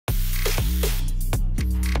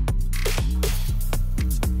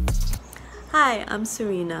Hi, I'm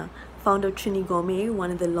Serena, founder of Trini Gourmet,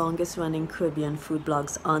 one of the longest running Caribbean food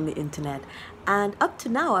blogs on the internet. And up to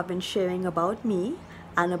now, I've been sharing about me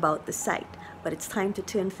and about the site. But it's time to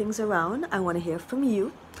turn things around. I want to hear from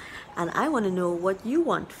you. And I want to know what you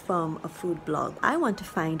want from a food blog. I want to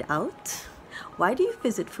find out, why do you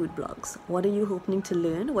visit food blogs? What are you hoping to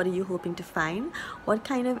learn? What are you hoping to find? What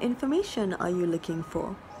kind of information are you looking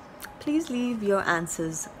for? Please leave your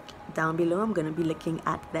answers down below. I'm going to be looking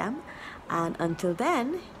at them. And until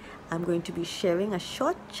then, I'm going to be sharing a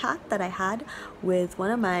short chat that I had with one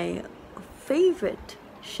of my favorite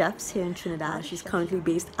chefs here in Trinidad. She's currently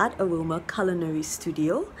based at Aroma Culinary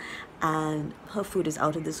Studio, and her food is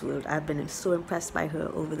out of this world. I've been so impressed by her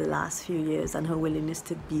over the last few years and her willingness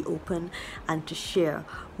to be open and to share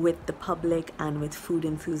with the public and with food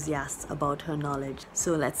enthusiasts about her knowledge.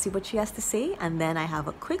 So let's see what she has to say, and then I have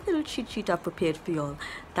a quick little cheat sheet I've prepared for you all.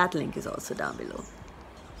 That link is also down below.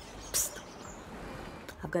 Psst.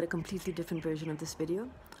 I've got a completely different version of this video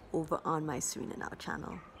over on my Serena Now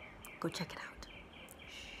channel. Go check it out.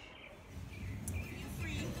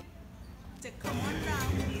 Come on down.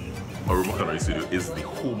 Aroma Café Culinary Studio is the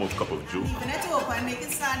home of Cup of Joe. Open it open, make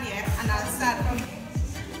it stand here, and I'll start from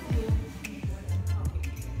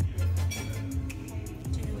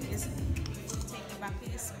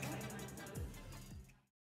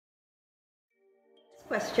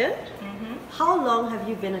Question. How long have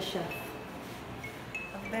you been a chef?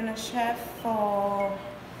 I've been a chef for,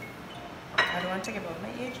 I don't want to talk about my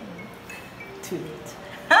age. Too late.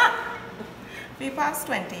 We passed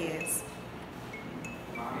 20 years.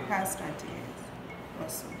 Past 20 years or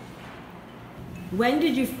so. When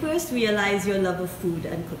did you first realize your love of food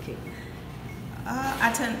and cooking?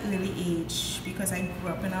 At an early age, because I grew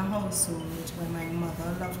up in a household where my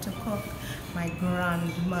mother loved to cook, my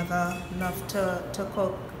grandmother loved to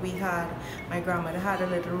cook. My grandmother had a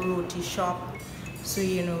little roti shop, so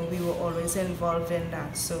you know, we were always involved in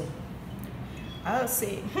that. So I'll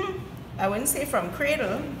say, I wouldn't say from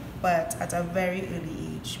cradle, but at a very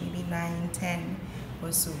early age, maybe 9, 10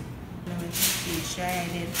 or so. When I went to Asia, I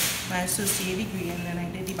did my associate degree and then I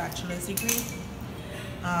did the bachelor's degree.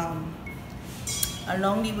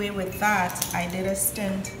 Along the way with that, I did a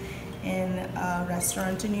stint in a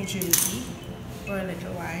restaurant in New Jersey for a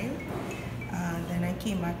little while. Then I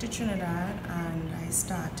came back to Trinidad and I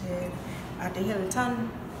started at the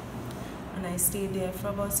Hilton, and I stayed there for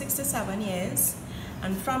about 6 to 7 years.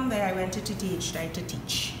 And from there I went to TTH to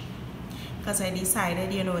teach, because I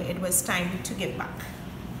decided, you know, it was time to give back.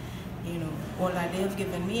 You know, all that they have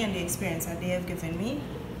given me and the experience that they have given me,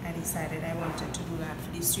 I decided I wanted to do that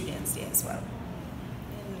for the students there as well.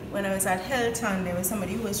 When I was at Hilton, there was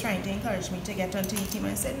somebody who was trying to encourage me to get onto the team.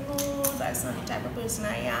 I said, no, that's not the type of person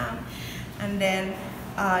I am. And then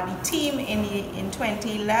the team in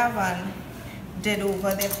 2011 did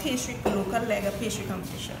over their local Lega pastry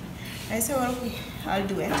competition. I said, well, okay, I'll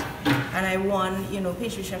do it. And I won, you know,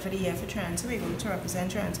 pastry chef of the year for Trinidad and Tobago, to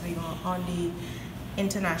represent Trinidad and Tobago on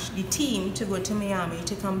the team to go to Miami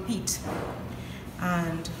to compete.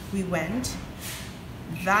 And we went.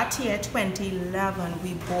 That year, 2011,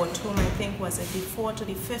 we bought home, I think, was it the 4th to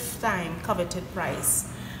the 5th time coveted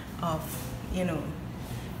prize of, you know,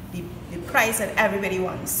 the prize that everybody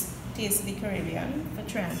wants, Taste of the Caribbean for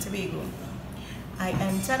Trinidad and Tobago. I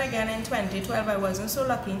entered again in 2012. I wasn't so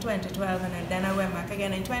lucky in 2012, and then I went back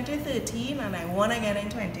again in 2013, and I won again in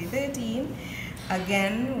 2013.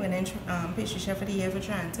 Again, winning pastry chef of the year for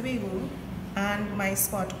Trinidad and Tobago, and my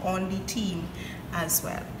spot on the team as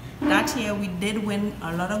well. That year we did win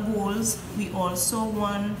a lot of goals. We also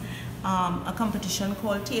won a competition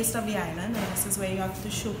called Taste of the Island, and this is where you have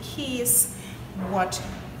to showcase what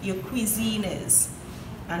your cuisine is,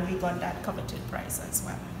 and we got that coveted prize as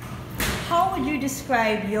well. How would you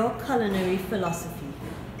describe your culinary philosophy?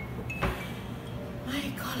 My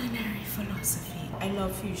culinary philosophy, I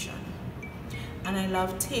love fusion, and I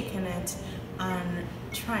love taking it and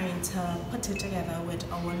trying to put it together with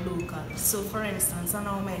our local. So for instance, on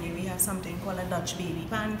our menu we have something called a Dutch baby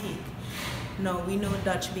pancake. Now we know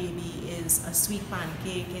Dutch baby is a sweet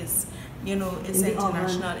pancake, is, you know, it's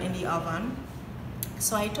international in the oven.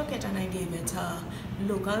 So I took it and I gave it a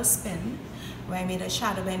local spin, where I made a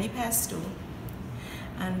shadow benny pesto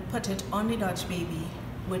and put it on the Dutch baby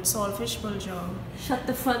with saltfish bouillon. Shut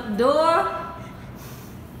the front door.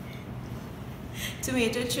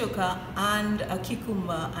 Tomato choker and a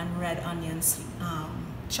cucumber and red onion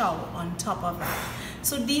chow on top of that.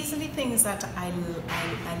 So these are the things that I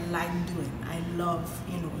like doing. I love,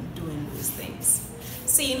 you know, doing those things.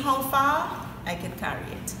 Seeing how far I can carry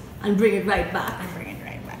it. And bring it right back. And bring it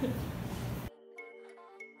right back.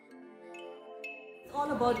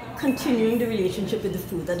 all about continuing the relationship with the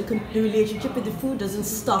food, that the relationship with the food doesn't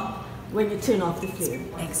stop when you turn off the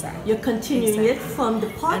flame. Exactly. You're continuing it from the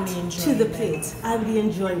pot to the enjoyment. plate and the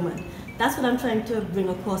enjoyment. That's what I'm trying to bring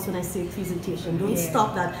across when I say presentation. Don't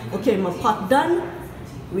stop that. Okay, my pot done.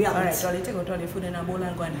 We are Alright, I'll take out all the food in a bowl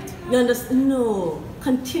and go and eat. You understand? No.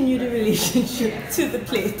 Continue the relationship to the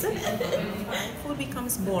plate. Food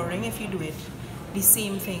becomes boring if you do it the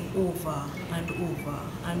same thing over and over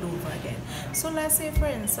and over again. So let's say, for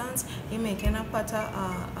instance, you're making a pot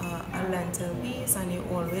a lentil piece, and you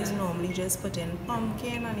always normally just put in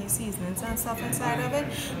pumpkin and your seasonings and stuff inside of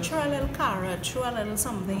it. Throw a little carrot, throw a little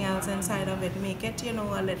something else inside of it. Make it, you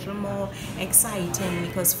know, a little more exciting,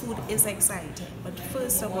 because food is exciting. But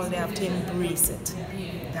first of all, they have to embrace it.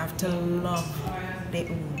 They have to love their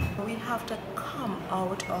own. We have to come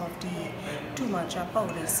out of the too much of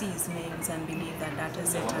powder seasonings and believe that that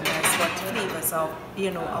is it, and that's what flavors of,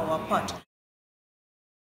 you know, our pot.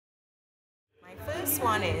 My first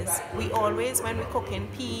one is, we always, when we cook in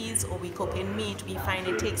peas or we cook in meat, we find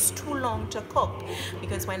it takes too long to cook,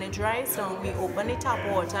 because when it dries down, we open the tap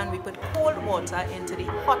water and we put cold water into the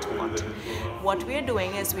hot pot. What we're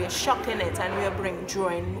doing is we're shocking it and we're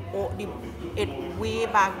drawing it way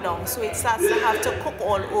back down, so it starts to have to cook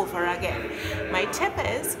all over again. My tip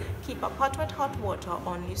is, keep a pot with hot water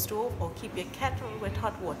on the stove, or keep your kettle with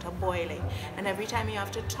hot water boiling, and every time you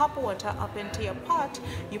have to top water up into your pot,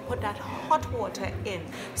 you put that hot water in,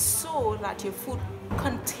 so that your food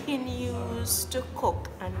continues to cook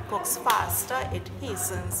and cooks faster. It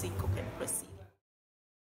hastens the cooking procedure.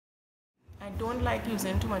 I don't like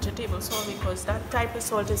using too much of table salt, because that type of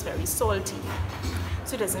salt is very salty,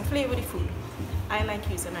 so it doesn't flavor the food. I like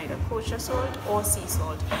using either kosher salt or sea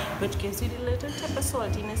salt, which gives you the little tip of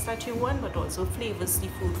saltiness that you want, but also flavors the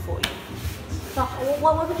food for you. So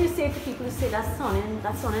what would you say to people who say that's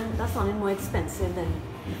sounding more expensive than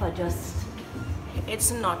if I just...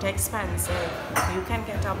 It's not expensive. You can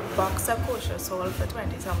get a box of kosher salt for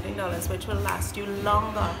 $20-something, which will last you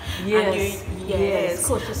longer. Yes, and yes.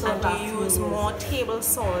 Kosher salt and you use more table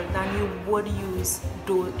salt than you would use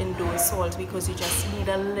in those salts, because you just need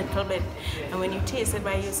a little bit. And when you taste it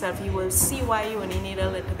by yourself, you will see why you only need a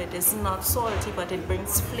little bit. It's not salty, but it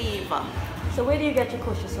brings flavor. So where do you get your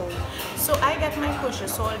kosher salt? So I get my kosher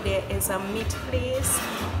salt. There is a meat place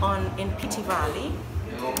in P.A.L Valley.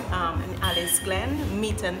 In Alice Glen,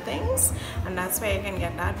 Meat and Things, and that's where you can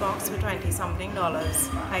get that box for $20-something.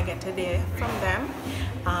 I get it there from them,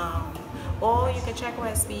 or you can check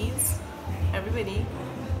Westby's. Everybody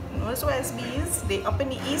knows Westby's. They up in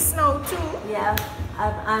the east now too. Yeah,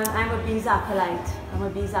 I'm a bees acolyte.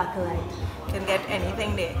 You can get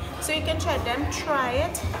anything there, so you can check them, try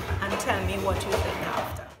it, and tell me what you think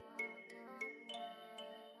after.